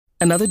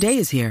Another day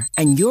is here,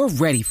 and you're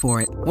ready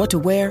for it. What to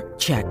wear?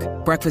 Check.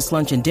 Breakfast,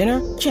 lunch, and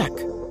dinner? Check.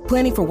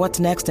 Planning for what's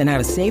next and how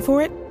to save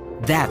for it?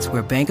 That's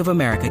where Bank of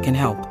America can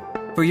help.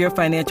 For your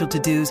financial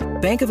to-dos,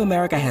 Bank of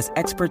America has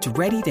experts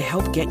ready to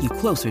help get you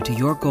closer to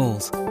your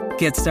goals.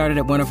 Get started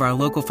at one of our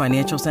local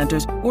financial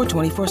centers or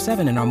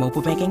 24/7 in our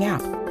mobile banking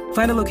app.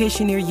 Find a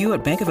location near you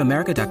at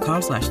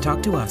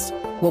bankofamerica.com/talktous.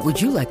 What would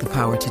you like the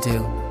power to do?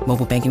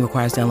 Mobile banking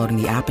requires downloading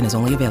the app and is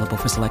only available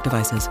for select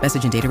devices.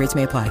 Message and data rates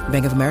may apply.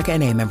 Bank of America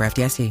N.A., member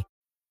FDIC.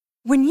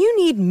 When you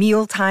need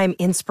mealtime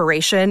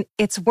inspiration,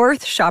 it's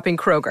worth shopping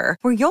Kroger,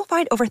 where you'll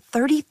find over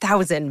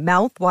 30,000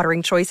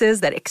 mouth-watering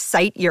choices that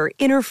excite your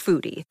inner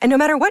foodie. And no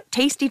matter what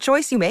tasty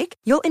choice you make,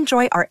 you'll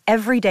enjoy our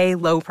everyday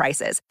low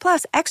prices,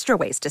 plus extra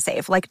ways to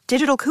save, like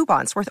digital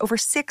coupons worth over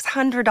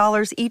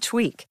 $600 each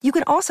week. You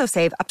can also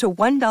save up to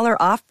 $1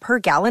 off per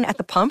gallon at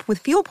the pump with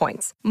fuel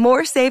points.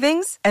 More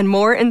savings and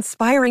more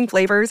inspiring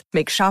flavors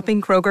make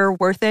shopping Kroger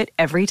worth it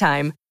every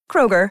time.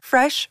 Kroger,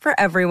 fresh for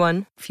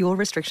everyone. Fuel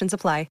restrictions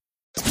apply.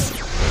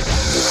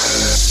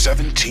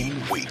 17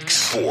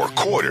 weeks, 4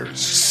 quarters,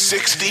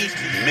 60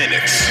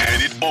 minutes,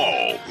 and it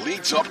all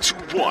leads up to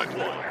one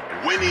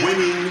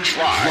winning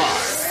drive.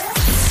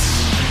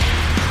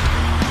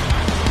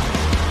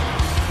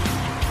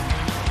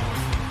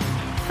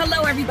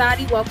 Hello,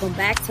 everybody. Welcome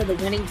back to the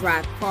Winning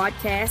Drive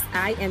podcast.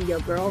 I am your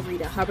girl,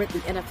 Rita Hubbard, the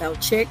NFL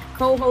chick,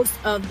 co-host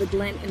of the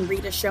Glenn and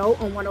Rita Show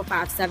on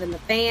 105.7 The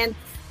Fan,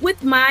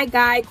 with my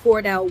guy,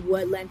 Cordell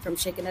Woodland from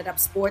Shaking It Up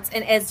Sports.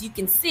 And as you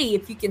can see,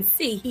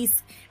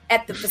 he's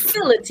at the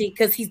facility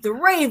because he's the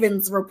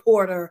Ravens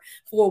reporter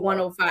for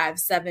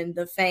 105.7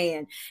 The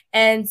Fan.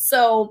 And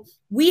so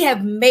we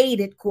have made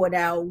it,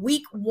 Cordell.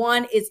 Week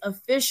 1 is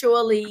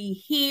officially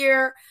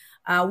here.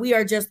 We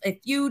are just a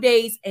few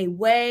days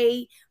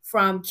away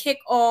from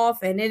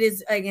kickoff, and it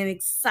is an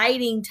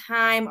exciting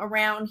time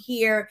around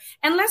here.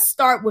 And let's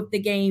start with the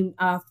game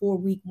for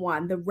week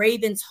 1. The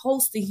Ravens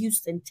host the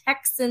Houston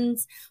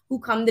Texans, who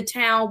come to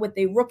town with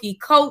a rookie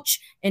coach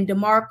and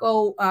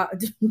DeMeco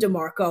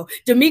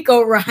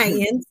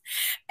Ryans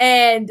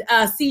and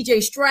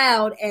CJ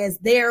Stroud as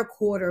their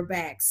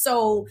quarterback.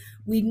 So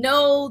we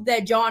know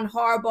that John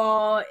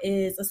Harbaugh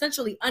is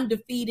essentially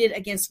undefeated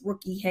against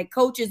rookie head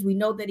coaches. We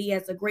know that he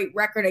has a great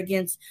record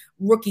against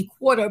rookie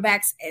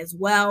quarterbacks as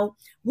well.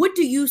 What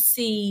do you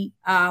see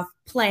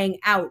playing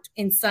out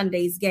in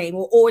Sunday's game,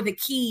 or the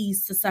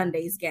keys to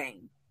Sunday's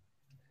game?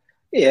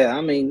 Yeah, I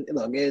mean,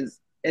 look,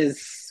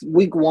 it's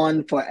week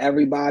 1 for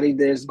everybody.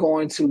 There's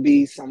going to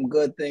be some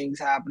good things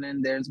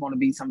happening. There's going to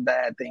be some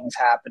bad things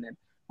happening.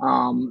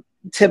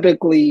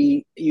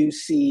 Typically, you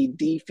see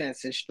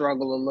defenses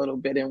struggle a little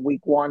bit in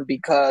week 1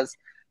 because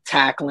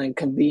tackling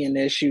can be an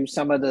issue.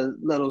 Some of the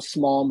little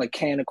small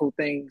mechanical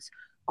things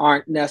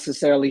aren't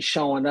necessarily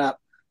showing up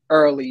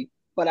early.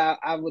 But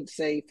I would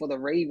say for the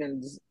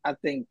Ravens, I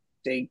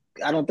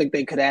don't think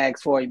they could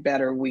ask for a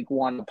better week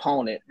 1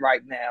 opponent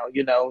right now.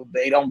 You know,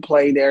 they don't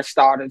play their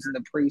starters in the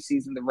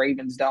preseason. The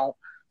Ravens don't.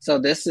 So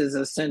this is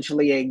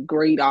essentially a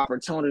great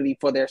opportunity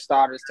for their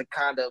starters to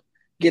kind of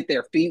get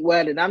their feet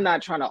wet. And I'm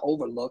not trying to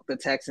overlook the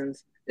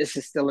Texans. This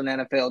is still an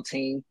NFL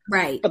team.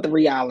 Right. But the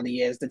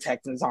reality is the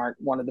Texans aren't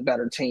one of the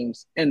better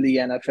teams in the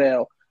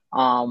NFL.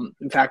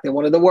 In fact, they're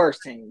one of the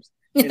worst teams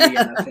in the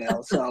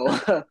NFL.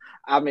 So,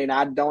 I mean,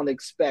 I don't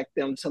expect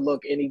them to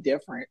look any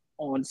different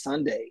on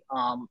Sunday.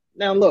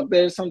 Now, look,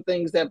 there's some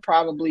things that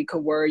probably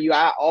could worry you.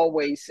 I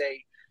always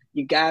say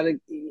you gotta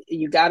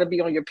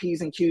be on your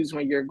P's and Q's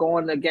when you're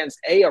going against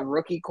a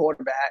rookie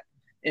quarterback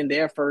in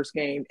their first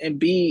game, and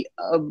B,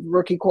 a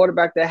rookie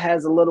quarterback that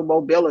has a little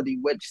mobility,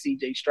 which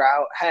CJ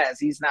Stroud has.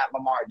 He's not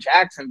Lamar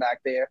Jackson back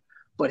there,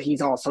 but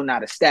he's also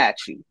not a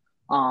statue.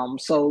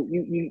 So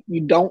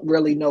you don't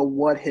really know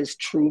what his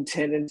true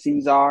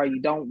tendencies are.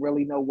 You don't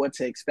really know what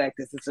to expect.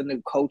 This is a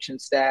new coaching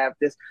staff.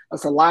 There's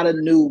a lot of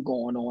new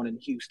going on in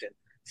Houston.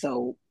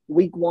 So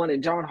week 1,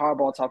 and John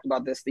Harbaugh talked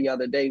about this the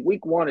other day,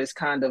 week 1 is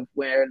kind of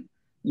where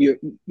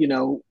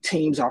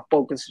teams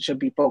should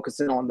be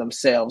focusing on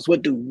themselves.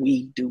 What do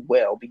we do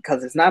well?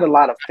 Because it's not a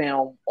lot of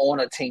film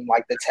on a team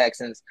like the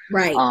Texans.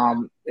 Right.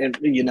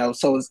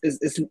 So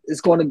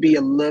it's going to be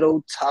a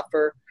little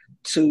tougher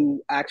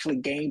to actually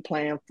game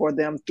plan for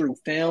them through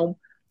film.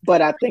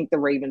 But I think the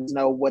Ravens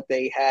know what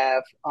they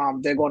have.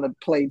 They're going to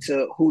play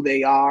to who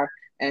they are,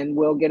 and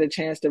we'll get a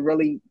chance to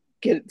really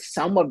get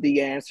some of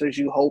the answers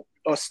you hope,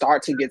 or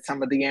start to get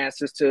some of the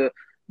answers to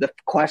the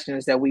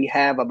questions that we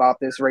have about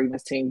this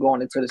Ravens team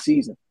going into the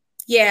season.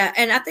 Yeah,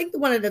 and I think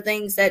one of the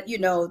things that,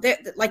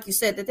 like you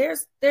said, that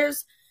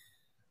there's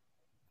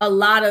a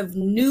lot of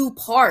new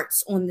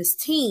parts on this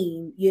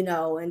team,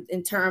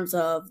 in terms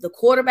of the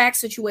quarterback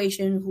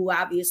situation, who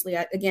obviously,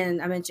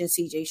 again, I mentioned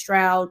CJ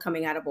Stroud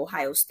coming out of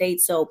Ohio State.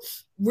 So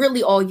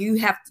really all you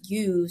have to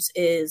use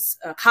is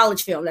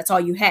college film. That's all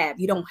you have.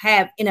 You don't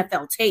have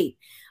NFL tape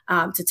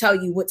to tell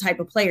you what type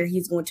of player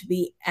he's going to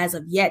be as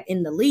of yet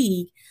in the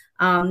league.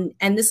 And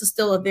this is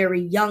still a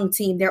very young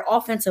team. Their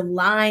offensive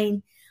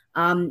line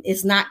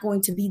is not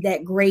going to be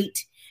that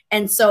great.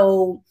 And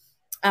so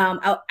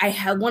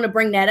I want to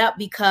bring that up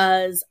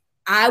because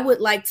I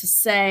would like to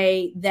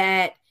say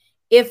that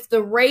if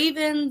the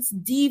Ravens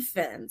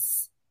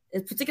defense,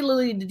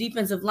 particularly the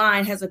defensive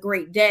line, has a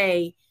great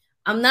day,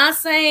 I'm not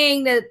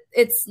saying that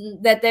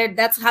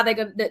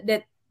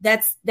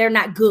they're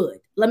not good.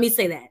 Let me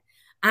say that.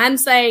 I'm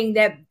saying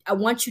that I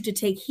want you to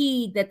take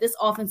heed that this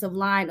offensive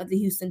line of the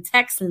Houston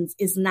Texans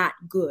is not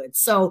good.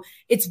 So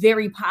it's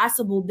very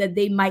possible that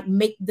they might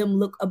make them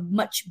look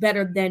much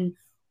better than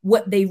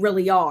what they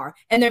really are.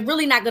 And they're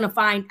really not going to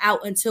find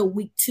out until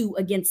week 2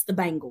 against the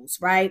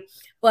Bengals, right?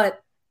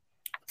 But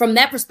from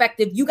that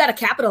perspective, you got to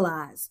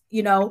capitalize.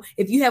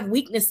 If you have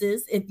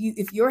weaknesses,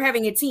 if you're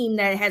having a team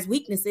that has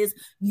weaknesses,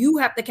 you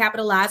have to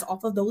capitalize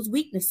off of those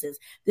weaknesses.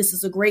 This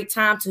is a great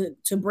time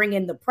to bring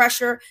in the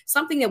pressure,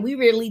 something that we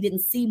really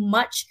didn't see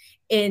much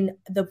in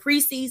the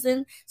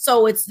preseason.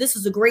 So this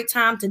is a great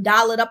time to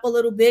dial it up a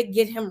little bit,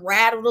 get him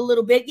rattled a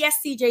little bit. Yes,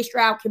 CJ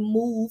Stroud can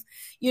move,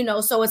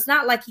 so it's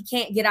not like he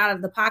can't get out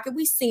of the pocket.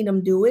 We've seen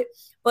him do it,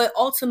 but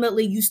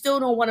ultimately you still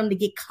don't want him to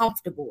get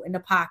comfortable in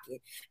the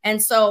pocket.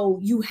 And so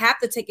you have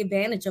to take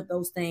advantage of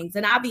those things.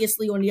 And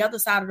obviously on the other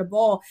side of the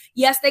ball,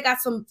 yes, they got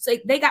some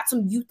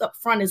youth up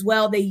front as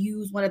well. They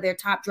used one of their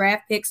top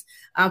draft picks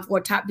for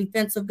a top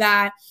defensive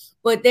guy,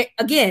 but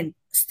again,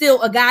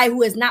 still a guy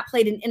who has not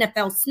played an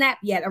NFL snap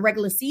yet, a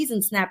regular season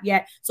snap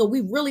yet. So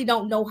we really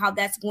don't know how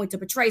that's going to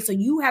portray. So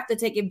you have to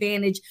take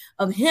advantage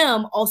of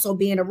him also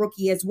being a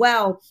rookie as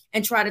well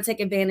and try to take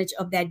advantage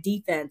of that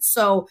defense.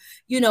 So,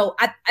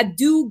 I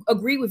do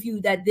agree with you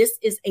that this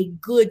is a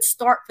good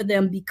start for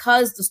them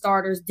because the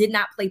starters did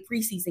not play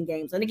preseason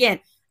games. And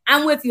again,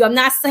 I'm with you. I'm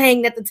not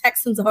saying that the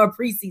Texans are a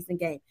preseason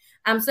game.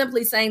 I'm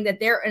simply saying that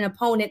they're an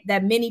opponent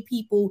that many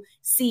people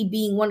see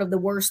being one of the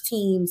worst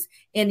teams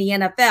in the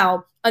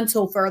NFL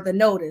until further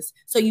notice.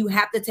 So you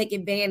have to take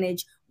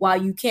advantage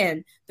while you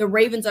can. The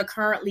Ravens are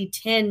currently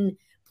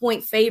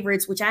 10-point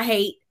favorites, which I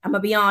hate. I'm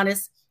going to be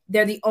honest.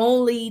 They're the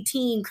only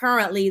team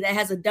currently that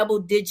has a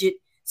double-digit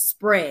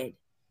spread.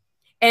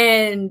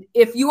 And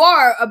if you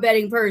are a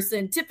betting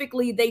person,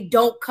 typically they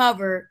don't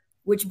cover,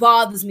 which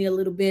bothers me a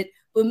little bit.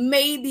 But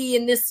maybe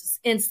in this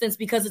instance,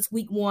 because it's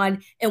week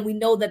 1 and we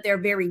know that they're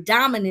very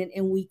dominant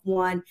in week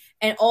 1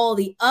 and all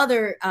the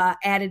other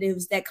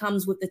additives that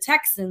comes with the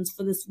Texans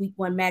for this week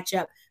 1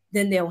 matchup,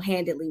 then they'll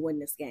handily win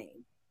this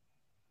game.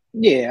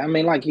 Yeah, I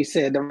mean, like you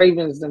said, the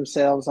Ravens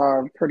themselves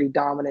are a pretty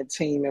dominant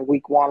team in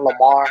week 1.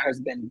 Lamar has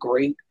been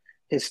great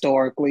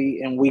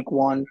historically in week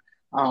 1.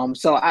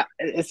 So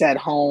it's at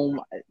home.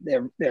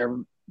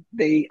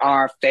 They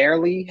are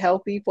fairly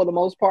healthy for the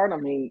most part. I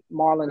mean,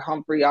 Marlon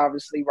Humphrey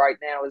obviously right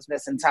now is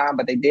missing time,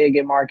 but they did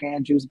get Mark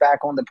Andrews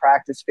back on the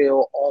practice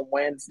field on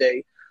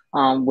Wednesday,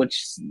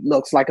 which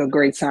looks like a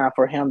great sign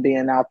for him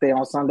being out there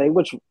on Sunday,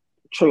 which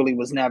truly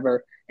was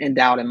never in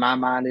doubt in my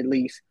mind, at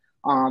least.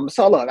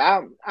 So look,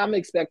 I'm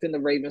expecting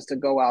the Ravens to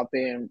go out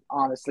there and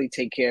honestly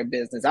take care of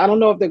business. I don't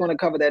know if they're going to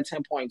cover that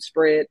 10-point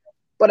spread,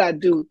 but I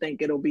do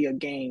think it'll be a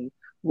game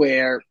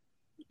where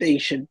they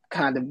should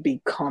kind of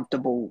be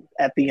comfortable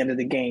at the end of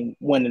the game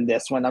winning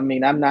this one. I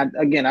mean, I'm not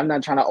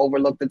trying to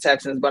overlook the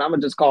Texans, but I'm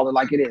going to just call it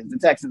like it is. The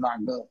Texans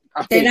aren't good.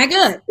 They're not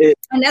good.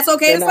 And that's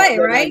okay to say,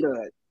 right? They're not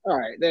good. All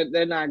right.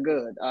 They're not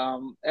good.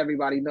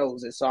 Everybody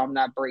knows it, so I'm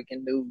not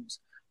breaking news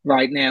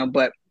right now.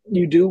 But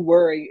you do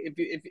worry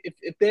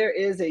if there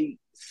is a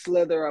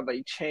slither of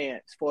a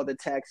chance for the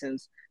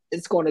Texans,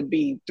 it's going to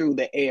be through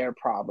the air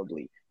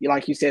probably.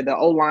 Like you said, the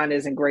O-line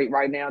isn't great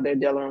right now. They're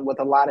dealing with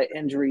a lot of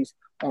injuries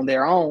on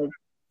their own.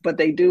 But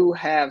they do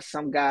have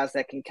some guys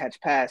that can catch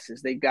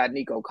passes. They've got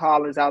Nico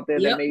Collins out there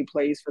that made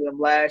plays for them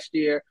last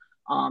year.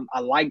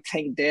 I like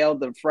Tank Dell,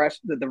 the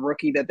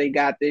rookie that they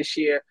got this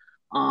year.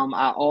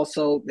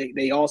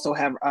 They also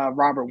have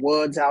Robert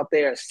Woods out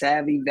there, a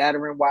savvy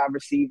veteran wide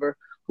receiver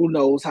who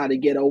knows how to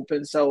get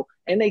open. So,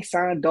 and they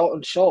signed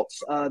Dalton Schultz,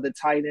 the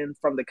tight end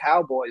from the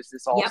Cowboys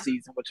this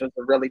offseason, which was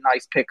a really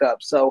nice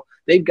pickup. So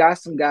they've got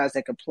some guys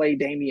that could play.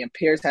 Damian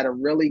Pierce had a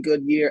really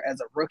good year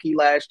as a rookie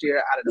last year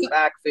out of the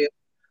backfield.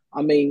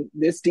 I mean,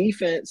 this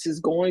defense is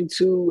going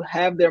to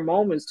have their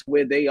moments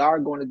where they are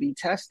going to be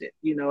tested.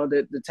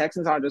 The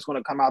Texans aren't just going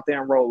to come out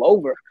there and roll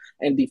over.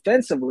 And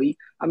defensively,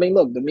 I mean,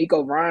 look,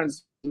 DeMeco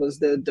Ryans was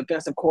the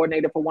defensive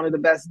coordinator for one of the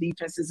best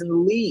defenses in the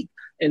league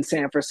in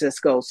San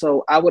Francisco.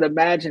 So I would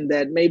imagine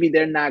that maybe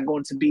they're not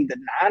going to be the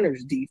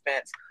Niners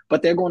defense,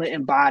 but they're going to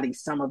embody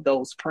some of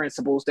those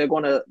principles. They're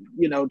going to,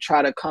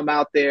 try to come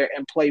out there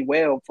and play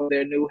well for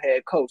their new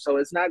head coach. So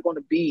it's not going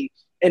to be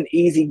an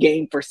easy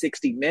game for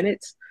 60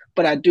 minutes.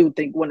 But I do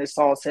think when it's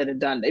all said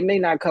and done, they may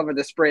not cover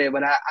the spread,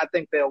 but I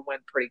think they'll win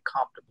pretty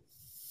comfortably.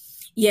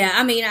 Yeah,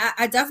 I mean,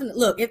 I definitely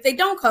look, if they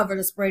don't cover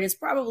the spread, it's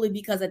probably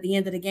because at the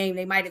end of the game,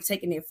 they might have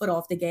taken their foot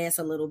off the gas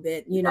a little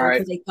bit,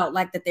 because they felt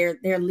like that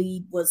their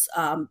lead was,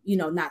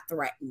 not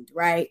threatened.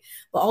 Right.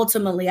 But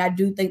ultimately, I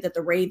do think that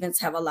the Ravens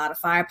have a lot of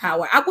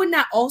firepower. I would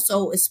not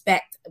also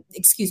expect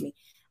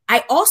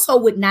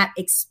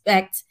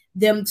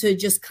them to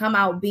just come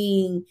out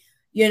being,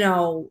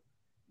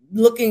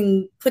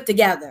 looking put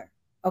together.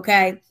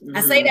 Okay. Mm-hmm.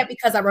 I say that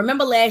because I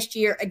remember last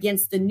year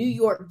against the New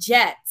York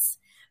Jets,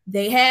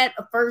 they had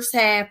a first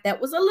half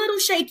that was a little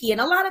shaky.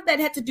 And a lot of that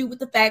had to do with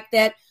the fact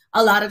that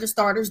a lot of the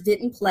starters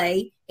didn't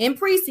play in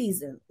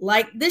preseason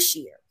like this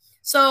year.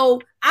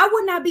 So I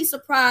would not be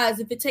surprised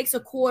if it takes a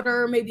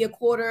quarter, maybe a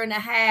quarter and a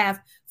half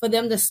for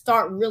them to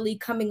start really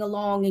coming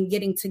along and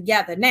getting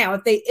together.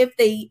 Now, if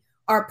they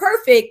are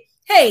perfect,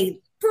 hey,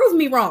 prove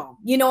me wrong.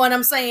 You know what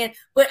I'm saying?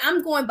 But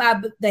I'm going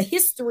by the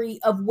history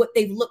of what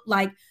they've looked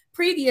like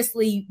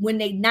previously when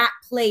they not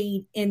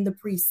played in the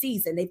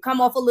preseason. They've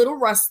come off a little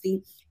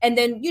rusty. And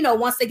then, you know,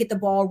 once they get the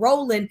ball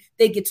rolling,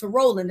 they get to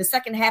rolling. The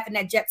second half in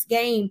that Jets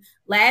game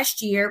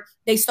last year,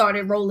 they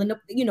started rolling,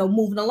 you know,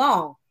 moving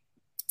along.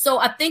 So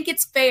I think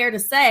it's fair to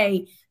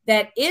say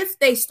that if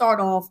they start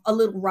off a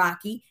little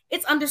rocky,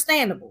 it's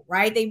understandable,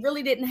 right? They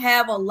really didn't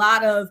have a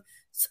lot of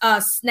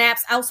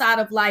snaps outside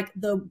of like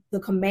the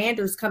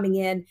Commanders coming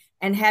in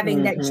and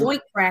having that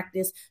joint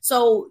practice.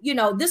 So, you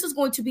know, this is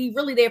going to be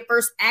really their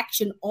first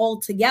action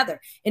all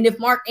together. And if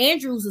Mark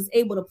Andrews is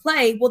able to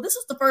play, well, this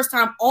is the first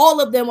time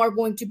all of them are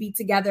going to be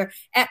together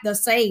at the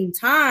same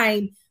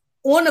time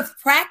on a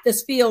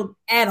practice field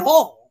at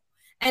all.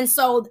 And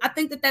so I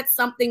think that that's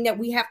something that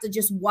we have to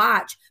just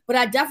watch. But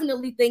I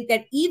definitely think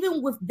that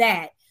even with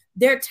that,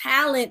 their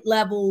talent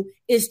level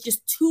is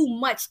just too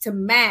much to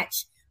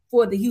match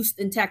for the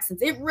Houston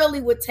Texans. It really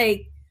would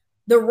take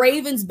the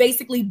Ravens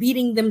basically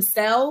beating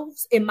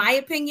themselves, in my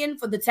opinion,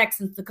 for the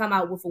Texans to come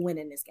out with a win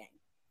in this game.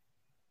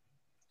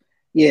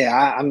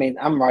 Yeah, I mean,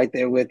 I'm right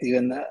there with you.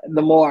 And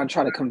the more I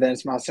try to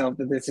convince myself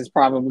that this is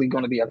probably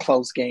going to be a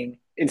close game,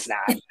 it's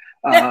not.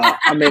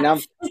 I mean,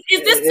 is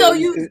this so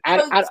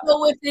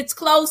if it's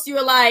close,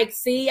 you're like,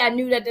 see, I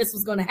knew that this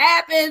was going to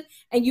happen,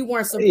 and you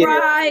weren't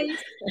surprised.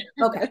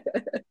 Yeah. Okay.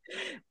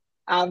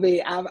 I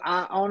mean,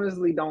 I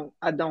honestly don't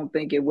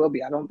think it will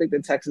be. I don't think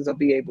the Texans will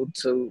be able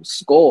to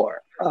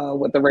score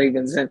with the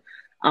Ravens, and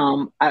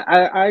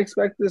I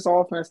expect this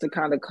offense to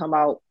kind of come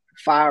out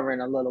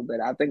firing a little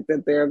bit. I think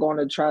that they're going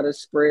to try to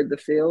spread the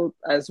field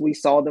as we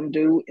saw them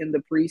do in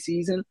the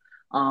preseason.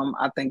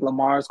 I think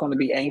Lamar is going to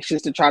be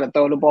anxious to try to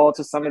throw the ball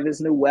to some of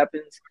his new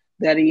weapons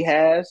that he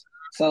has.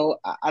 So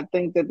I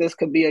think that this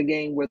could be a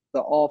game where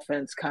the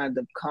offense kind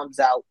of comes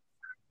out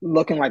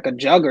looking like a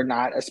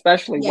juggernaut,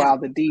 especially while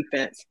the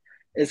defense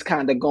is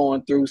kind of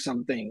going through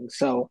some things.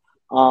 So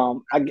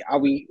I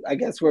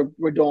guess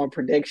we're doing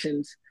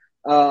predictions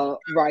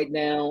right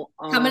now.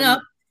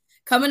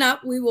 Coming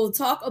up, we will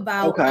talk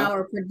about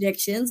our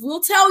predictions.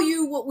 We'll tell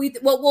you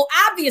well,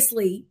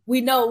 obviously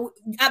we know,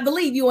 I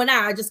believe you and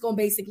I are just going to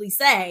basically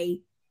say,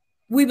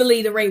 we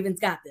believe the Ravens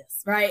got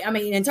this, right? I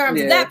mean, in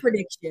terms of that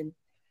prediction,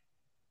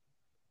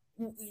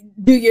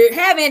 do you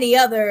have any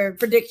other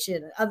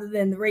prediction other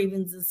than the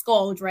Ravens and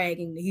skull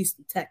dragging the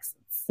Houston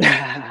Texans?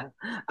 I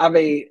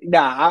mean,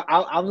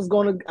 I was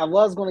going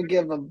to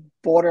give a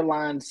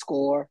borderline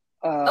score.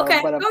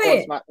 But of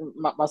course,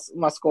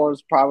 my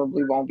scores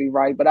probably won't be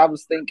right. But I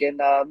was thinking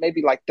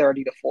maybe like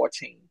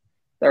 30-14.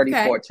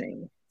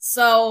 30-14.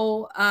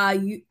 So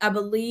I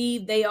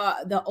believe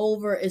the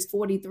over is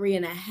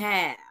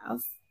 43.5.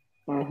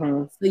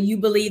 So you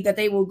believe that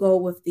they will go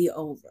with the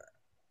over.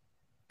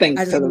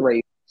 Thanks to the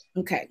Ravens.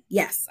 Okay.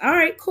 Yes. All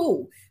right,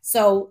 cool.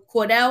 So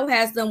Cordell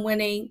has them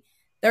winning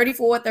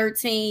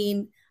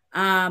 34-13.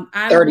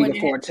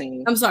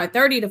 30-14. I'm sorry,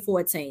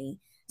 30-14.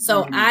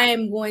 So I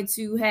am going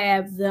to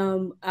have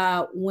them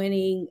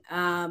winning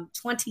 27-7.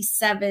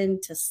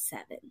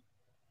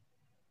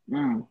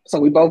 So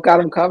we both got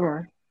them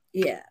covering.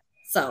 Yeah.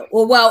 So,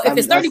 well, if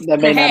it's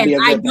 34.5,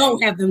 I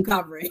don't have them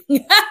covering.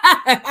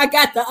 I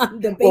got the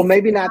under. Well,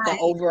 maybe not the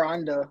over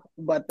under,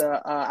 but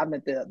I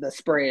meant the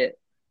spread.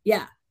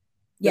 Yeah.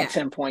 The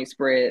 10-point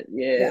spread.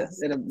 Yeah.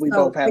 Yes. We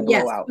both have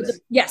blowouts.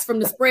 Yes, from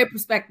the spread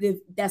perspective,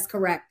 that's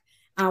correct.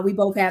 We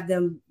both have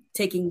them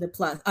taking the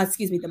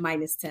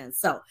 -10.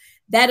 So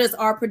that is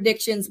our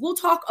predictions. We'll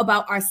talk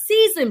about our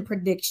season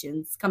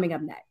predictions coming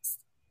up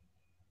next.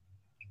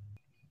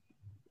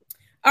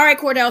 All right,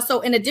 Cordell.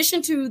 So in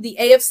addition to the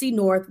AFC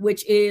North,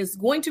 which is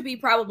going to be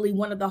probably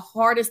one of the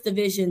hardest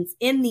divisions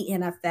in the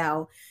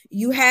NFL,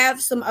 you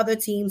have some other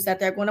teams that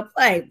they're going to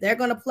play. They're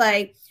going to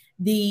play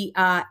the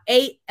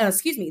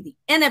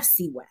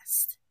NFC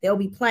West. They'll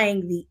be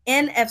playing the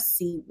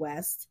NFC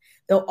West.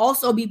 They'll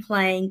also be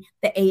playing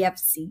the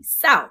AFC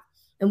South.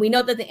 And we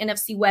know that the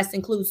NFC West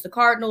includes the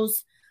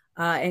Cardinals,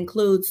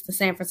 includes the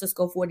San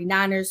Francisco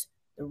 49ers,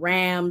 the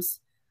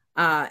Rams,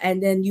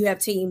 and then you have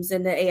teams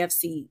in the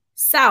AFC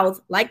South,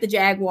 like the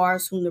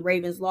Jaguars, whom the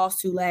Ravens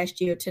lost to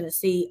last year,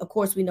 Tennessee. Of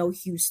course, we know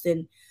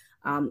Houston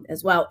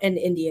as well, and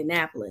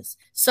Indianapolis.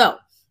 So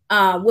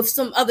with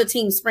some other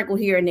teams sprinkled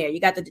here and there, you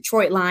got the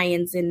Detroit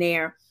Lions in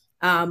there.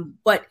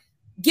 But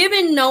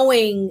given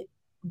knowing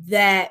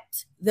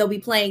that they'll be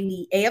playing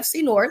the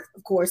AFC North,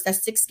 of course,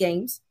 that's 6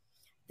 games,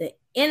 the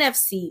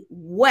NFC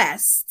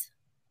West,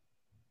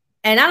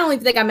 and I don't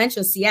even think I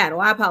mentioned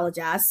Seattle. I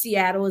apologize.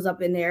 Seattle is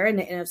up in there in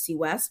the NFC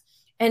West,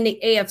 and the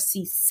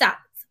AFC South.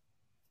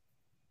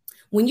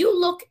 When you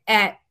look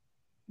at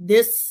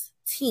this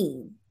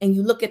team and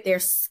you look at their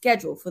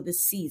schedule for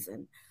this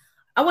season,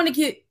 I want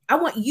I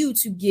want you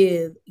to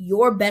give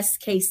your best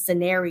case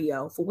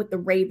scenario for what the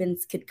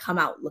Ravens could come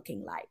out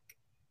looking like.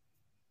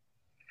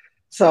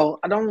 So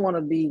I don't want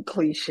to be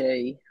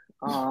cliche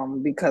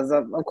because,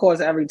 of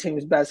course, every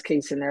team's best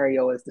case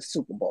scenario is the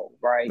Super Bowl,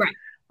 right?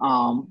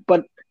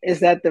 But is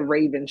that the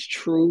Ravens'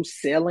 true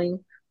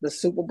ceiling, the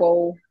Super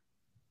Bowl?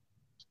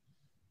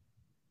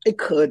 It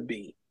could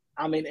be.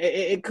 I mean,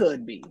 it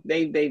could be.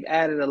 They've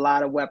added a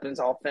lot of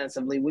weapons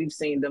offensively. We've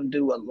seen them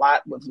do a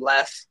lot with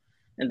less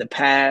in the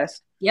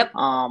past. Yep.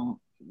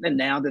 And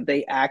now that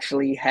they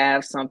actually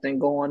have something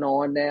going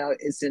on now,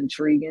 it's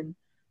intriguing.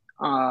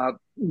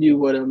 You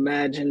would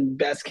imagine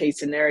best case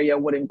scenario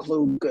would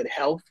include good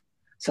health.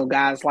 So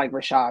guys like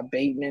Rashad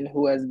Bateman,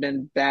 who has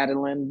been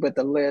battling with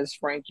the Liz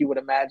Frank, you would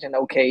imagine,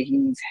 okay,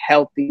 he's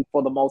healthy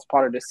for the most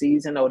part of the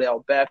season.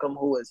 Odell Beckham,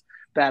 who has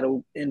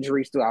battled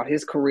injuries throughout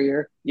his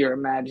career, you're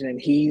imagining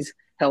he's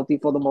healthy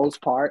for the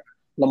most part.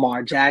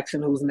 Lamar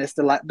Jackson, who's missed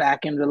the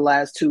back end of the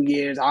last 2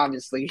 years,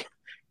 obviously,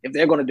 if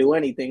they're going to do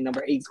anything,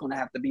 number 8 is going to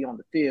have to be on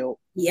the field.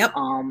 Yep.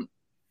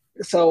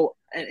 So,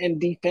 and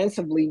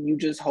defensively, you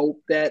just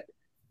hope that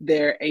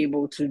they're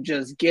able to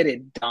just get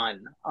it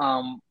done.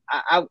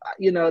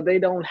 They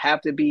don't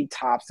have to be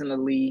tops in the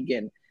league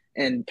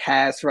and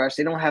pass rush.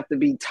 They don't have to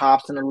be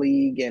tops in the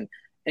league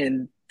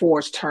and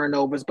force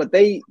turnovers, but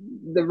the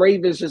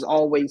Ravens just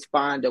always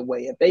find a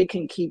way. If they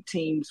can keep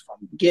teams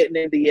from getting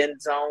in the end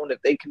zone,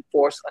 if they can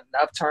force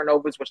enough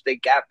turnovers, which they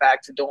got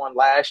back to doing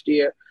last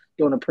year,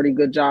 doing a pretty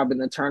good job in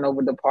the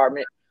turnover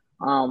department,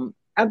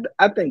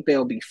 I think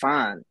they'll be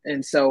fine.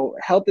 And so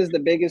health is the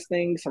biggest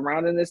thing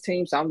surrounding this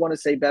team. So I'm going to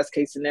say best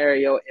case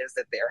scenario is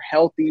that they're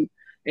healthy.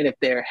 And if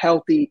they're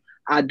healthy,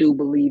 I do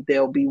believe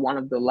they'll be one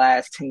of the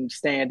last teams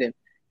standing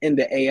in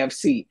the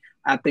AFC.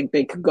 I think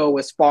they could go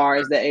as far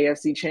as the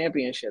AFC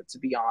Championship, to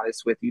be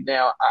honest with you.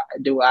 Now,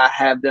 I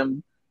have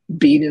them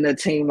beating a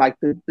team like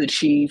the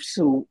Chiefs,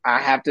 who I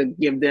have to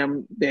give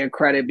them their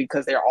credit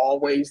because they're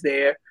always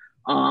there,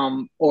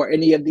 or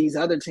any of these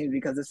other teams,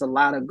 because it's a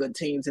lot of good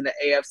teams in the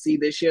AFC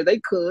this year. They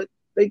could,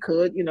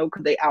 could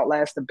they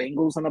outlast the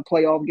Bengals in a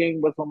playoff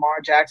game with Lamar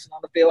Jackson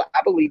on the field?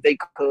 I believe they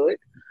could.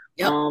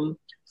 Yep.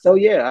 So,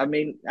 yeah, I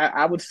mean,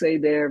 I would say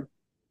their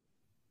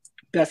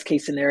best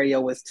case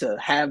scenario is to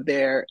have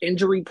their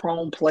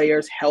injury-prone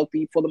players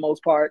healthy for the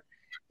most part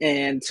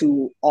and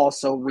to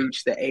also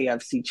reach the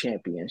AFC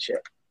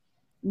Championship.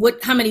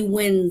 How many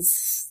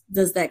wins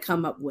does that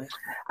come up with?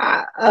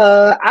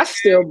 I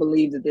still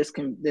believe that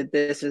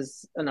this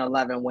is an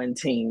 11-win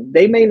team.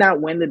 They may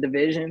not win the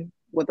division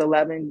with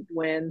 11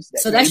 wins.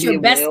 So that's your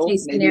best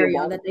case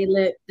scenario,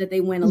 that they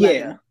win 11.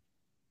 Yeah.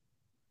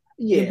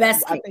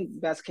 I think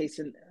best case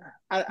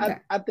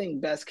I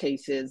think best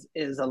case is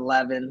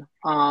 11,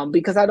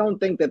 because I don't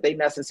think that they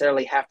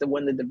necessarily have to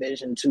win the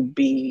division to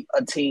be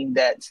a team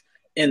that's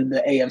in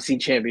the AFC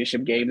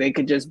Championship game. They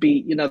could just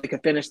be, they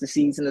could finish the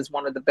season as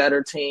one of the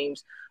better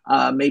teams.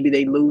 Maybe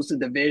they lose the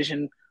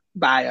division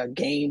by a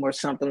game or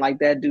something like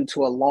that due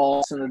to a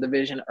loss in the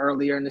division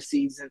earlier in the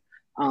season.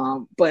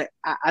 But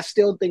I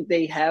still think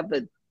they have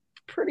a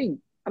pretty,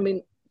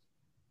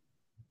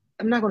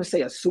 I'm not going to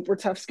say a super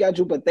tough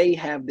schedule, but they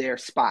have their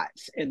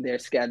spots in their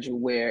schedule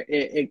where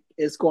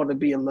it's going to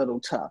be a little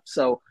tough.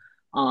 So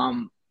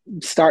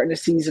starting the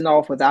season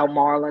off without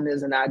Marlon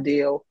isn't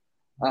ideal.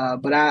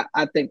 But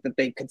I think that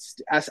they could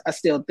 – I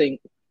still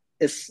think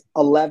it's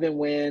 11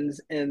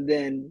 wins and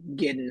then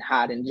getting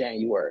hot in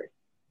January.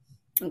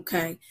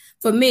 Okay.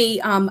 For me,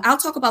 I'll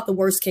talk about the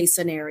worst case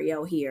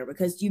scenario here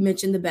because you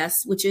mentioned the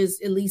best, which is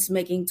at least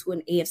making to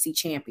an AFC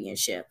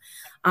Championship.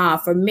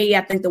 For me,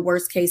 I think the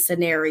worst case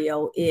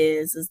scenario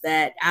is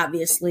that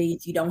obviously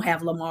if you don't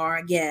have Lamar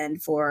again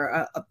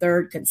for a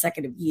third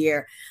consecutive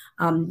year,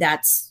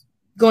 that's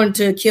going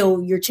to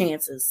kill your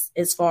chances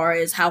as far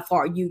as how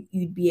far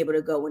you'd be able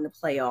to go in the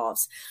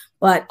playoffs.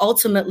 But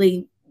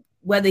ultimately,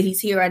 whether he's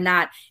here or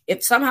not,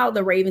 if somehow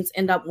the Ravens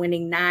end up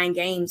winning 9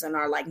 games and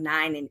are like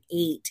 9-8,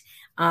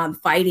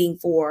 fighting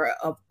for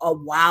a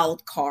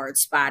wild card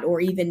spot or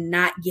even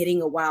not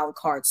getting a wild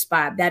card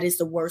spot, that is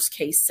the worst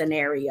case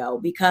scenario,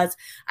 because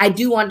I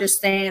do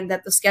understand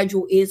that the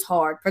schedule is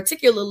hard,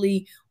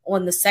 particularly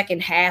on the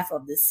second half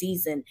of the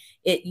season.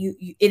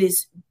 It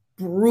is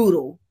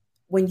brutal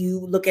when you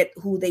look at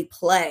who they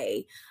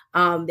play.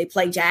 They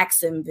play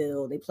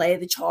Jacksonville, they play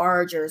the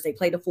Chargers, they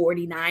play the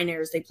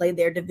 49ers, they play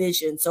their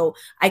division. So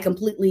I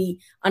completely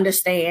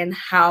understand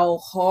how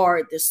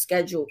hard the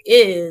schedule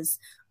is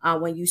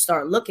when you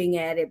start looking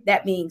at it.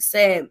 That being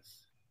said,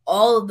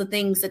 all of the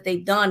things that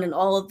they've done and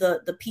all of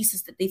the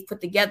pieces that they've put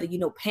together,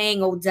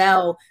 paying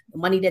Odell the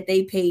money that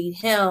they paid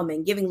him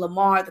and giving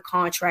Lamar the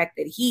contract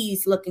that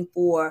he's looking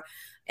for,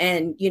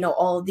 and,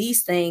 all of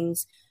these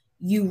things,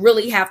 you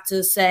really have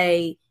to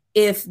say,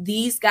 if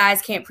these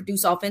guys can't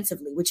produce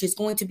offensively, which is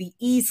going to be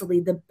easily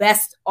the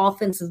best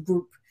offensive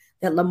group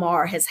that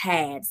Lamar has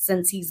had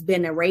since he's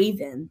been a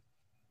Raven,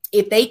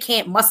 if they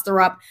can't muster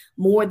up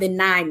more than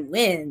 9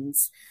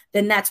 wins,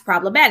 then that's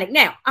problematic.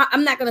 Now,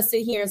 I'm not going to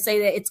sit here and say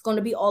that it's going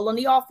to be all on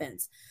the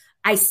offense.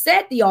 I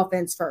said the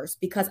offense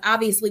first because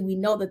obviously we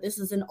know that this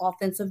is an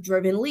offensive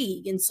driven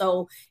league. And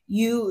so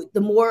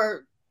the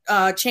more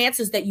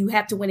chances that you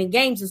have to win in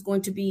games is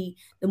going to be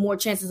the more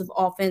chances of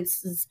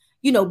offenses,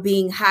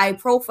 being high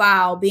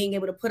profile, being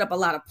able to put up a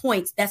lot of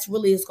points. That's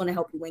really is going to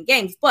help you win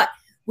games. But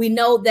we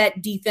know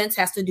that defense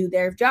has to do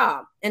their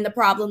job. And the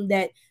problem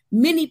that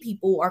many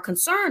people are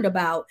concerned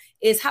about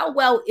is how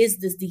well is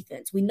this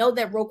defense? We know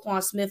that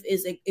Roquan Smith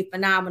is a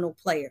phenomenal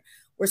player.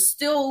 We're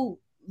still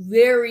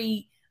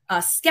very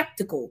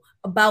skeptical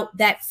about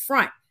that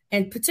front,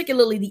 and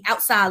particularly the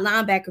outside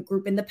linebacker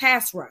group in the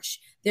pass rush.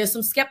 There's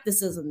some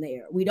skepticism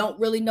there. We don't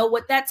really know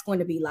what that's going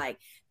to be like.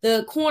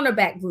 The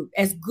cornerback group,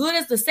 as good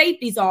as the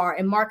safeties are,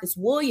 and Marcus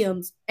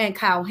Williams and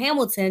Kyle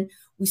Hamilton,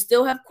 we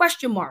still have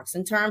question marks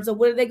in terms of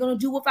what are they going to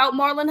do without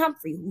Marlon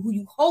Humphrey, who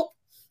you hope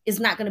is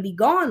not going to be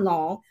gone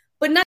long,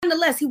 but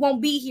nonetheless, he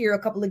won't be here a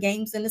couple of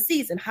games in the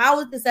season.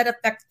 How does that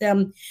affect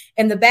them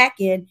in the back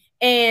end?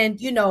 And,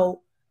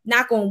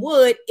 knock on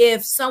wood,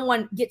 if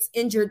someone gets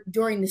injured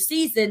during the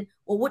season,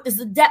 well, what does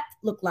the depth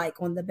look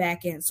like on the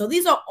back end? So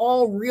these are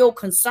all real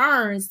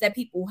concerns that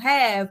people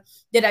have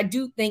that I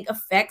do think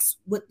affects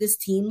what this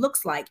team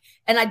looks like.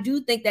 And I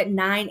do think that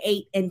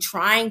 9-8 and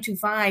trying to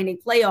find a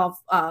playoff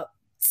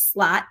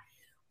slot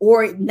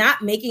or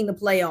not making the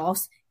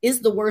playoffs is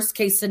the worst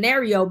case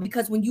scenario,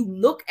 because when you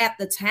look at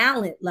the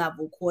talent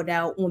level,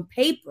 Cordell, on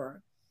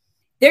paper,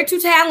 they're too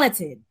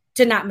talented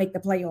to not make the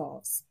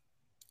playoffs.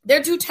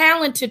 They're too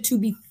talented to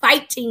be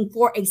fighting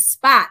for a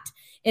spot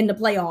in the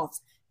playoffs.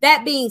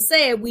 That being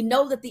said, we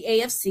know that the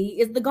AFC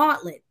is the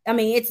gauntlet. I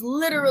mean, it's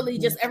literally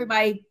just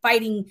everybody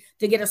fighting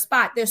to get a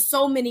spot. There's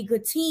so many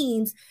good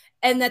teams,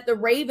 and that the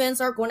Ravens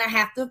are going to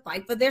have to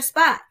fight for their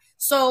spot.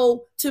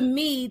 So to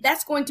me,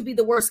 that's going to be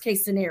the worst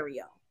case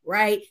scenario,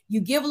 right?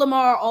 You give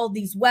Lamar all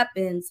these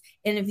weapons,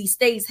 and if he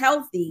stays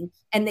healthy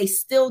and they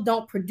still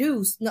don't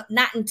produce,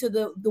 not into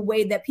the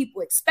way that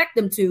people expect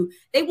them to,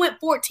 they went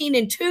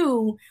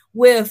 14-2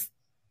 with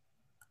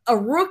a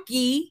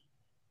rookie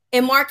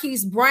and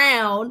Marquise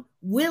Brown,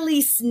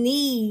 Willie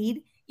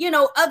Snead,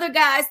 other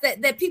guys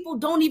that people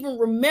don't even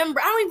remember.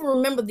 I don't even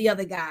remember the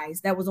other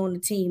guys that was on the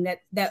team that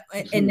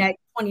in that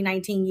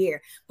 2019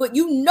 year. But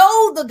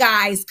the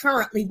guys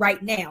currently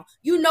right now.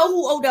 You know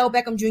who Odell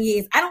Beckham Jr.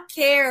 is. I don't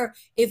care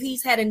if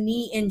he's had a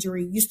knee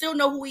injury. You still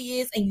know who he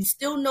is, and you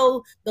still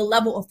know the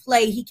level of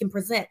play he can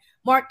present.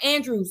 Mark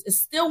Andrews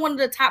is still one of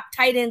the top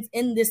tight ends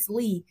in this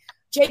league.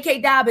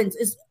 J.K. Dobbins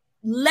is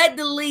led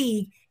the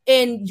league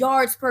in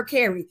yards per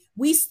carry.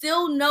 We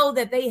still know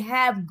that they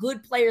have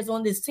good players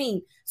on this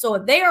team. So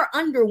if they are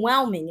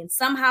underwhelming and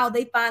somehow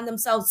they find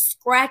themselves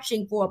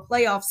scratching for a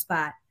playoff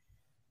spot,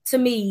 to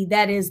me,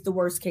 that is the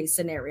worst case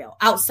scenario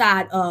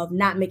outside of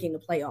not making the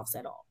playoffs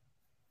at all.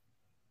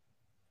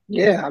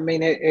 Yeah, I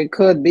mean, it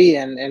could be.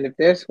 And if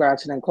they're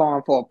scratching and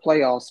clawing for a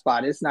playoff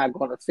spot, it's not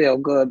going to feel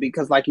good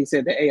because, like you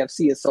said, the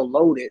AFC is so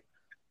loaded.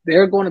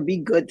 There are going to be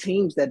good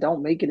teams that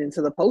don't make it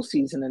into the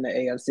postseason in the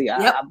AFC. Yep.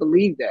 I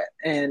believe that.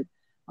 And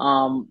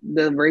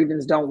the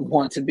Ravens don't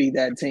want to be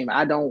that team.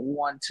 I don't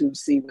want to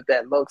see what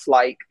that looks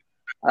like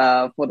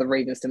for the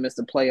Ravens to miss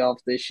the playoffs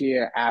this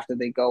year after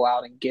they go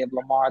out and give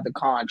Lamar the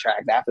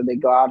contract, after they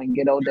go out and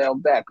get Odell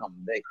Beckham.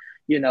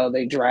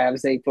 They draft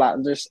Zay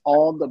Flowers. There's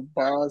all the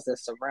buzz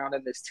that's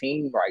surrounding this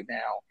team right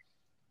now.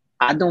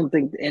 I don't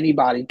think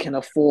anybody can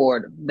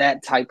afford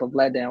that type of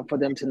letdown for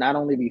them to not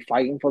only be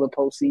fighting for the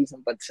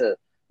postseason, but to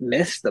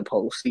miss the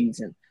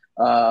postseason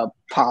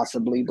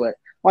possibly. But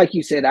like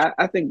you said,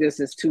 I think this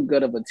is too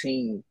good of a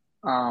team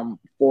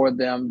for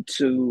them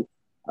to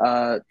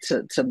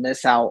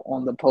miss out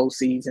on the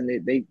postseason.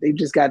 They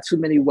just got too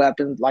many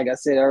weapons. Like I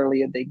said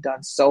earlier, they've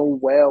done so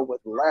well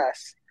with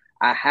less.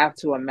 I have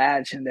to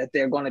imagine that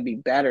they're going to be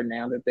better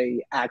now that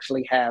they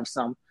actually have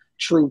some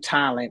true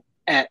talent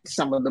at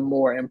some of the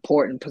more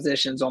important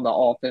positions on the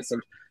offensive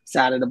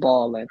side of the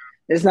ball. And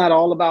it's not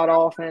all about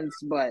offense,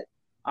 but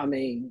I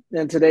mean,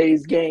 in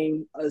today's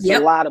game, it's a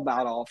lot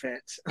about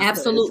offense.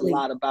 Absolutely. It's a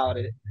lot about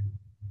it.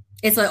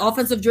 It's an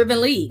offensive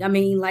driven league. I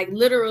mean, like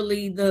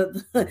literally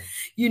the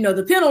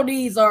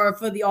penalties are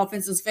for the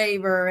offense's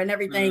favor and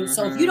everything. Mm-hmm.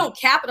 So if you don't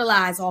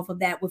capitalize off of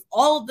that with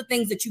all of the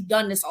things that you've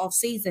done this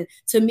offseason,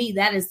 to me,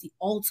 that is the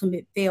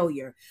ultimate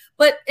failure.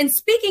 But and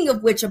speaking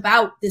of which,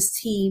 about this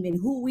team and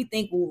who we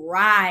think will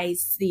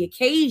rise to the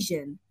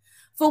occasion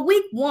for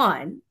week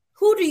 1,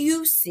 who do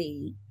you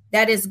see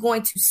that is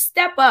going to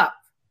step up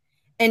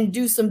and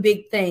do some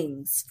big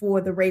things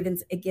for the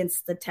Ravens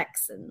against the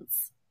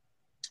Texans?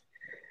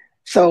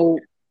 So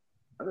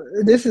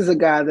this is a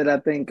guy that I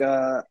think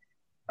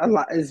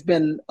there's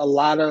been a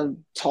lot of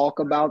talk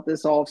about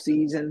this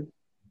offseason,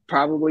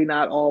 probably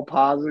not all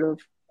positive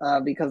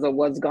because of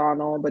what's gone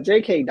on. But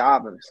J.K.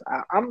 Dobbins,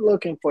 I'm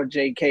looking for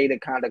J.K. to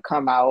kind of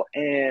come out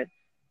and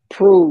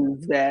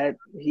prove that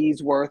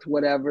he's worth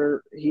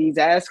whatever he's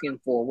asking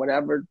for,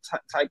 whatever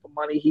type of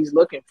money he's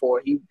looking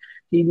for. He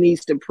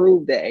needs to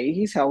prove that, A,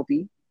 he's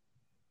healthy,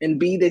 and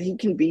B, that he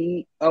can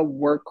be a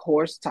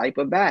workhorse type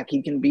of back.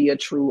 He can be a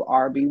true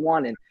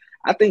RB1. And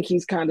I think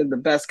he's kind of the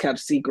best kept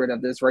secret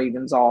of this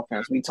Ravens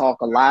offense. We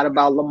talk a lot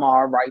about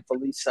Lamar,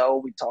 rightfully so.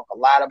 We talk a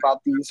lot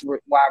about these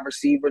wide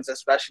receivers,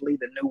 especially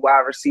the new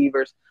wide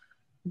receivers.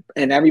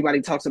 And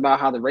everybody talks about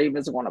how the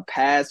Ravens are going to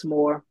pass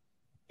more.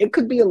 It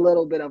could be a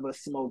little bit of a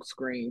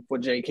smokescreen for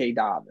J.K.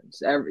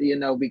 Dobbins,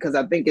 because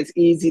I think it's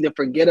easy to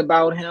forget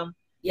about him.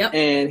 Yep.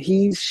 And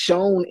he's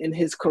shown in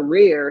his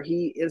career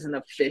he is an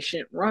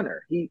efficient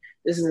runner.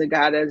 This is a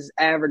guy that's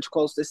averaged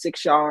close to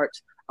 6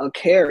 yards a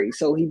carry.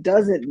 So he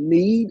doesn't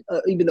need,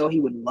 even though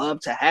he would love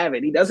to have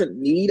it, he doesn't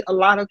need a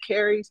lot of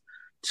carries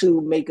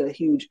to make a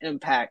huge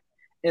impact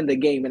in the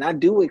game. And I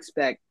do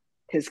expect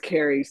his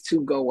carries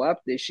to go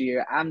up this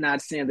year. I'm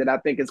not saying that I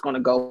think it's going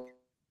to go.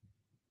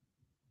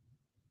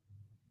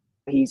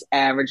 He's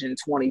averaging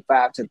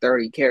 25 to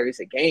 30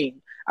 carries a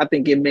game. I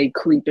think it may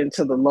creep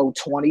into the low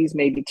 20s,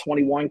 maybe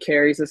 21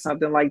 carries or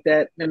something like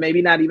that. And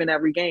maybe not even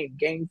every game.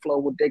 Game flow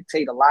will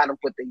dictate a lot of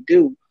what they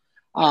do.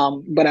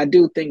 But I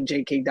do think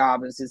J.K.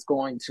 Dobbins is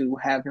going to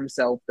have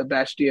himself the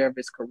best year of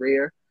his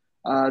career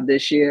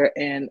this year.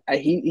 And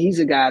he's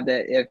a guy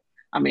that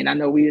I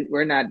know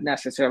we're not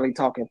necessarily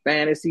talking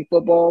fantasy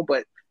football,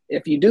 but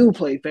if you do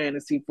play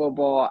fantasy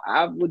football,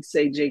 I would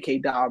say J.K.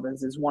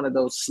 Dobbins is one of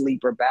those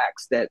sleeper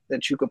backs that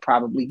you could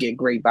probably get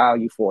great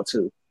value for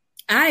too.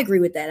 I agree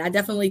with that. I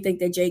definitely think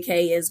that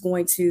J.K. is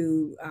going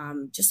to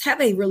just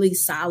have a really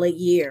solid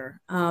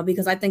year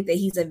because I think that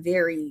he's a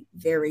very,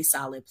 very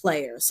solid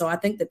player. So I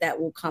think that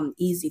will come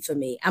easy for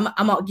me. I'm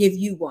going to give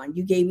you one.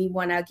 You gave me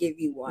one. I'll give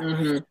you one.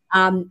 Mm-hmm.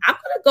 I'm going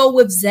to go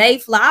with Zay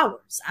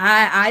Flowers.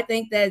 I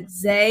think that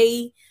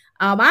Zay –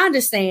 I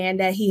understand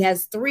that he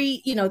has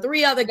three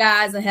other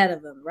guys ahead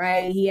of him,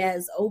 right? He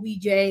has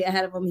OBJ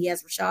ahead of him. He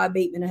has Rashad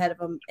Bateman ahead of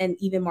him and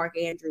even Mark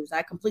Andrews.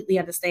 I completely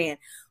understand.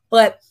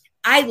 But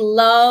I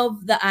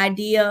love the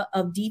idea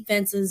of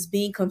defenses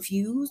being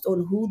confused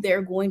on who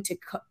they're going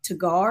to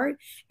guard.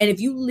 And if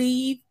you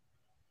leave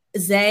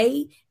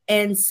Zay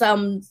in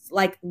some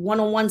like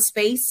one-on-one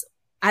space,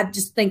 I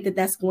just think that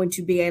that's going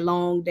to be a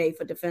long day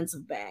for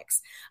defensive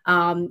backs.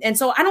 And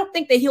so I don't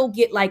think that he'll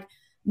get like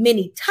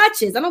many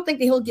touches. I don't think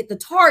that he'll get the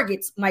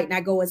targets, might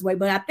not go his way,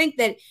 but I think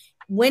that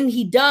when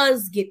he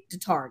does get the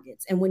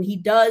targets and when he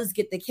does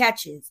get the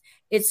catches,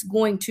 it's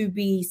going to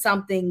be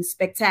something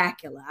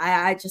spectacular.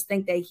 I just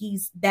think that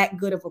he's that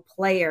good of a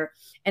player.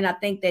 And I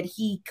think that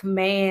he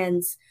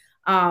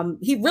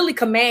really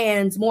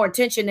commands more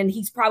attention than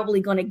he's probably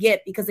going to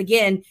get because,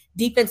 again,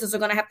 defenses are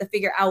going to have to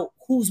figure out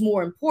who's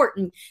more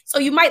important. So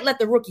you might let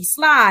the rookie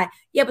slide.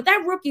 Yeah, but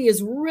that rookie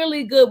is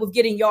really good with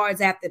getting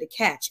yards after the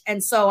catch.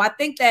 And so I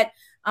think that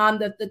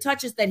the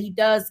touches that he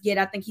does get,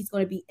 I think he's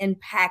going to be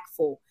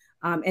impactful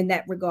in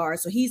that regard.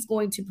 So he's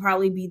going to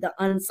probably be the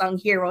unsung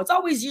hero. It's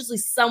always usually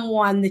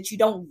someone that you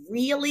don't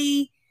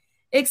really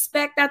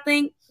expect, I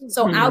think.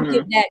 So I'll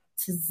give that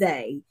to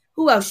Zay.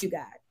 Who else you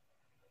got?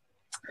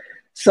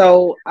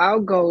 So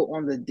I'll go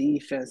on the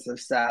defensive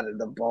side of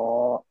the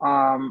ball.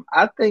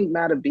 I think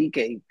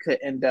Madubuike could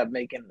end up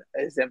making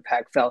his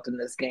impact felt in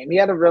this game. He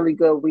had a really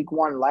good week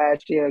 1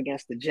 last year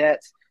against the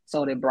Jets.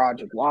 So did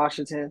Broderick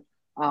Washington.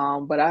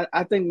 But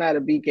I think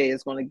Madubuike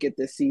is going to get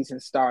this season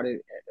started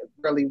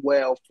really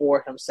well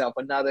for himself.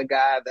 Another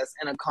guy that's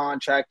in a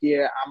contract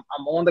year.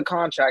 I'm on the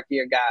contract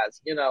year,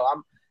 guys.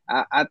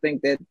 I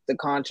think that the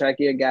contract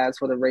year guys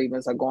for the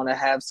Ravens are going to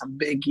have some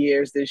big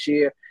years this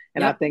year.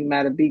 And I think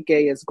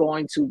Madubuike is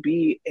going to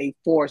be a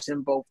force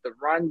in both the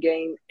run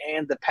game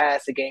and the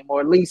passing game,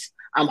 or at least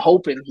I'm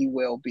hoping he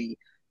will be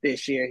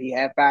this year. He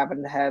had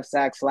 5.5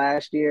 sacks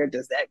last year.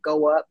 Does that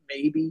go up?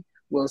 Maybe.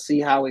 We'll see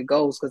how it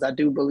goes because I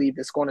do believe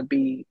it's going to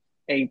be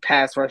a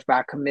pass rush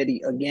by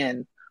committee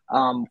again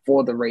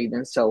for the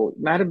Ravens. So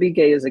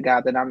Madubuike is a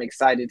guy that I'm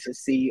excited to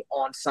see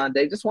on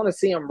Sunday. Just want to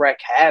see him wreak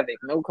havoc.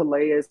 No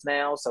Calais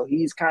now, so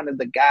he's kind of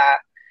the guy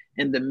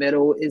in the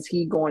middle. Is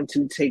he going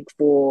to take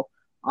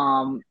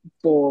take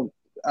full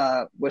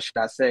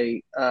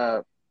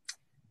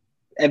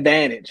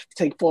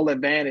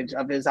advantage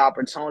of his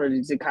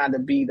opportunity to kind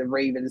of be the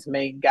Ravens'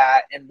 main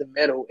guy in the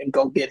middle and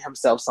go get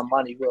himself some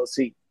money? We'll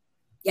see.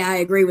 Yeah, I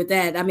agree with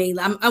that. I mean,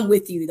 I'm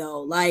with you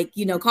though. Like,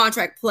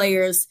 contract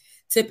players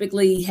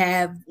typically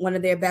have one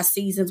of their best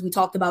seasons. We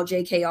talked about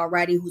JK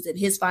already, who's in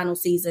his final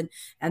season,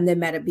 and then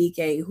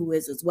Madubuike, who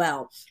is as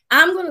well.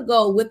 I'm going to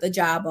go with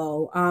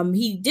Ojabo.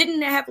 He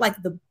didn't have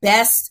like the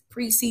best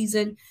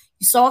preseason.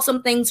 You saw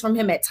some things from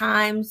him at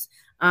times,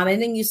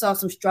 and then you saw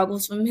some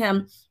struggles from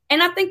him.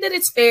 And I think that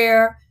it's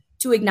fair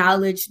to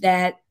acknowledge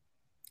that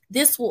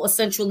this will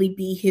essentially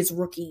be his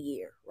rookie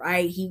year,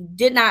 right? He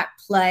did not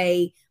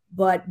play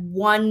but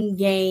one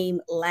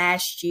game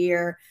last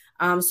year.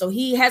 So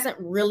he hasn't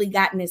really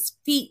gotten his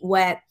feet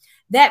wet.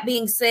 That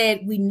being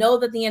said, we know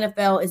that the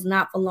NFL is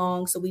not for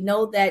long. So we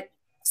know that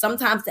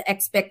sometimes the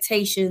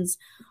expectations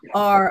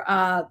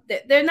are,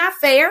 they're not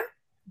fair,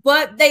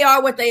 but they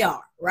are what they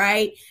are,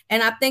 right?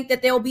 And I think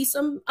that there will be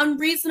some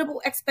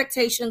unreasonable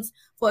expectations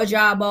for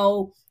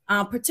Ojabo,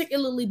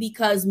 particularly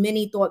because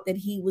many thought that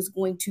he was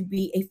going to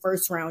be a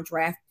first-round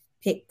draft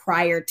pick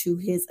prior to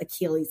his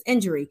Achilles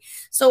injury.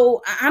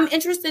 So I'm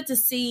interested to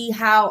see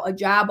how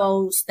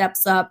Ojabo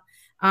steps up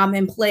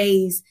and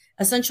plays,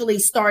 essentially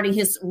starting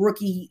his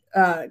rookie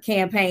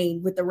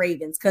campaign with the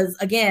Ravens. Because,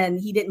 again,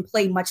 he didn't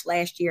play much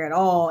last year at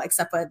all,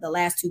 except for the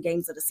last 2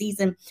 games of the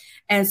season.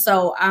 And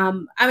so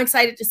I'm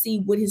excited to see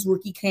what his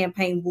rookie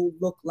campaign will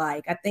look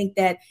like. I think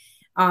that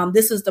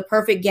this is the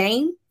perfect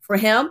game for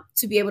him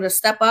to be able to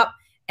step up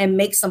and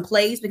make some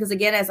plays. Because,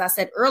 again, as I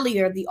said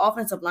earlier, the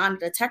offensive line of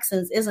the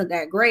Texans isn't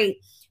that great.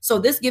 So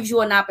this gives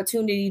you an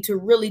opportunity to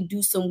really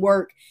do some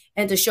work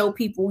and to show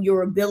people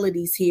your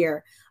abilities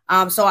here.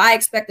 So I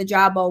expect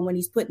Ojabo, when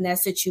he's put in that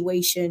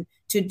situation,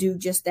 to do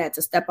just that,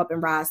 to step up and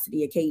rise to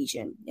the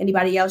occasion.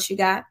 Anybody else you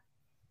got?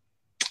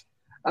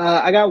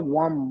 I got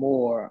one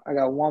more,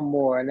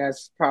 and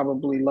that's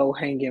probably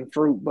low-hanging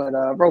fruit, but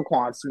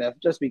Roquan Smith,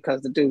 just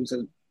because the dude's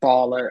a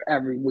baller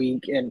every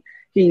week, and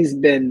he's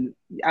been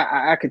 –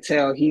 I could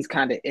tell he's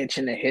kind of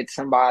itching to hit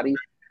somebody.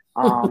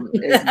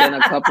 It's been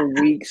a couple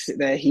weeks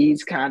that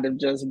he's kind of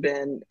just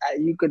been –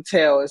 you could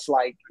tell it's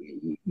like,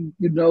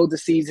 the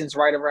season's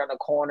right around the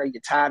corner.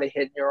 You're tired of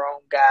hitting your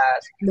own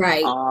guys.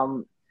 Right.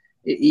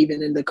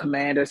 Even in the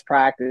Commanders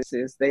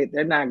practices,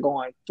 they're not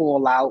going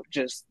full out,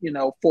 just,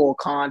 full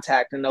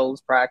contact in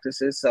those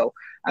practices. So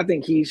I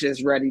think he's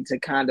just ready to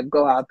kind of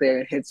go out there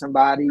and hit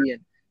somebody and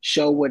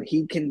show what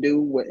he can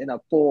do in a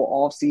full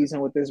off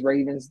season with this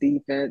Ravens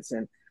defense.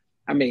 And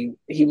I mean,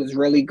 he was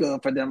really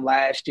good for them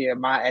last year.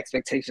 My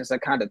expectations are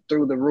kind of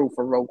through the roof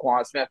for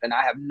Roquan Smith, and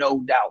I have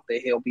no doubt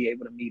that he'll be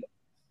able to meet him.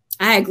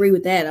 I agree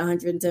with that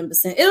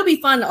 110%. It'll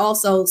be fun to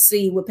also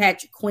see what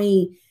Patrick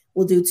Queen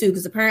will do too,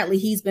 because apparently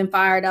he's been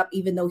fired up,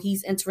 even though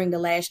he's entering the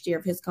last year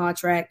of his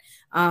contract.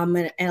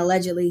 And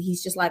allegedly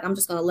he's just like, I'm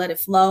just going to let it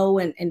flow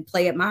and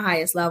play at my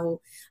highest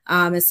level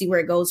and see where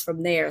it goes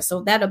from there.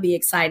 So that'll be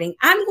exciting.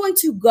 I'm going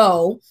to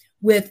go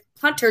with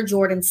punter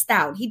Jordan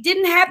Stout. He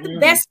didn't have the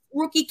best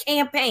rookie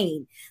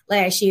campaign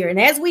last year. And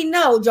as we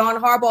know,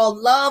 John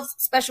Harbaugh loves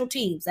special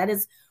teams. That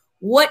is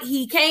what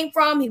he came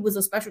from. He was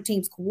a special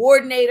teams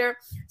coordinator.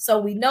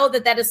 So we know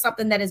that is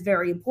something that is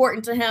very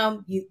important to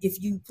him.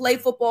 If you play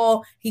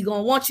football, he's going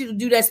to want you to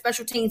do that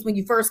special teams when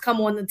you first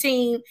come on the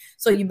team.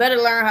 So you better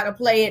learn how to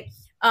play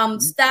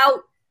it.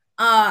 Stout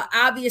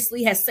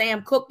obviously has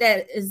Sam Cook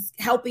that is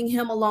helping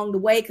him along the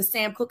way, because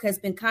Sam Cook has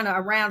been kind of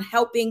around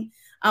helping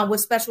with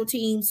special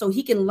teams. So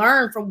he can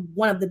learn from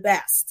one of the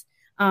best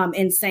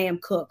in Sam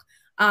Cook.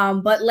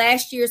 But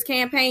last year's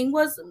campaign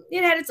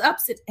it had its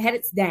ups, it had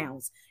its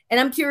downs. And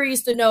I'm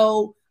curious to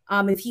know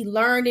if he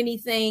learned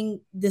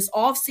anything this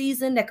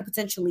offseason that could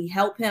potentially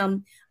help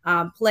him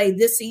play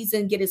this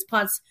season, get his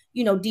punts,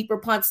 deeper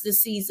punts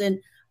this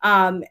season,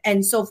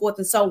 and so forth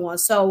and so on.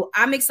 So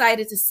I'm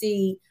excited to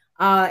see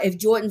if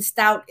Jordan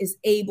Stout is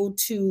able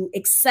to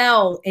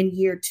excel in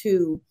year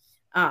 2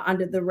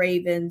 under the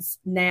Ravens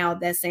now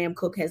that Sam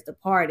Cook has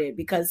departed,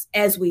 because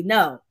as we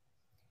know,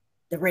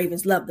 the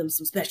Ravens love them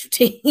some special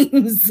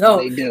teams.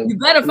 So you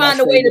better find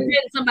a way to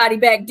pin somebody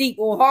back deep,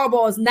 or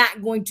Harbaugh is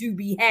not going to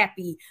be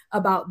happy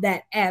about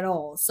that at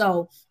all.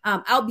 So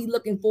I'll be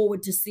looking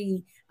forward to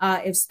see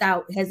if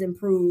Stout has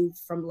improved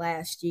from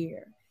last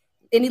year.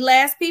 Any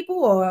last people,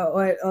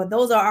 or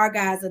those are our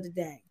guys of the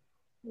day?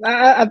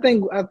 I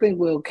think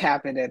we'll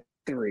cap it at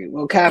 3.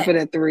 We'll cap it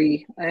at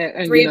 3,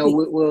 and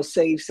we'll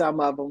save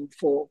some of them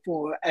for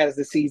as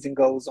the season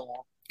goes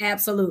on.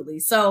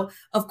 Absolutely. So,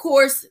 of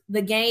course,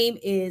 the game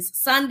is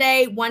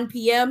Sunday, 1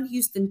 p.m.,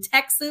 Houston,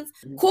 Texans.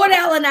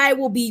 Cordell and I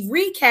will be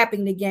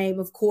recapping the game,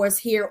 of course,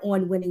 here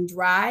on Winning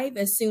Drive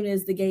as soon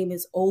as the game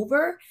is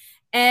over.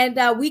 And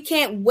we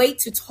can't wait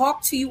to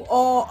talk to you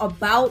all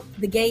about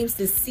the games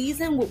this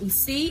season, what we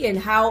see and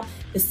how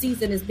the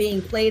season is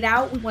being played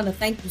out. We want to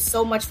thank you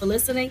so much for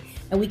listening,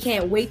 and we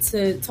can't wait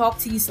to talk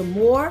to you some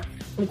more.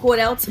 From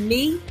Cordell to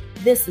me,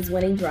 this is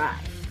Winning Drive.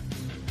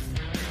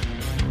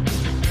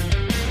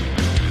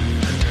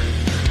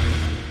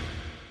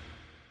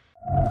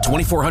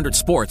 2400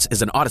 Sports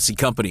is an Odyssey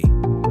company.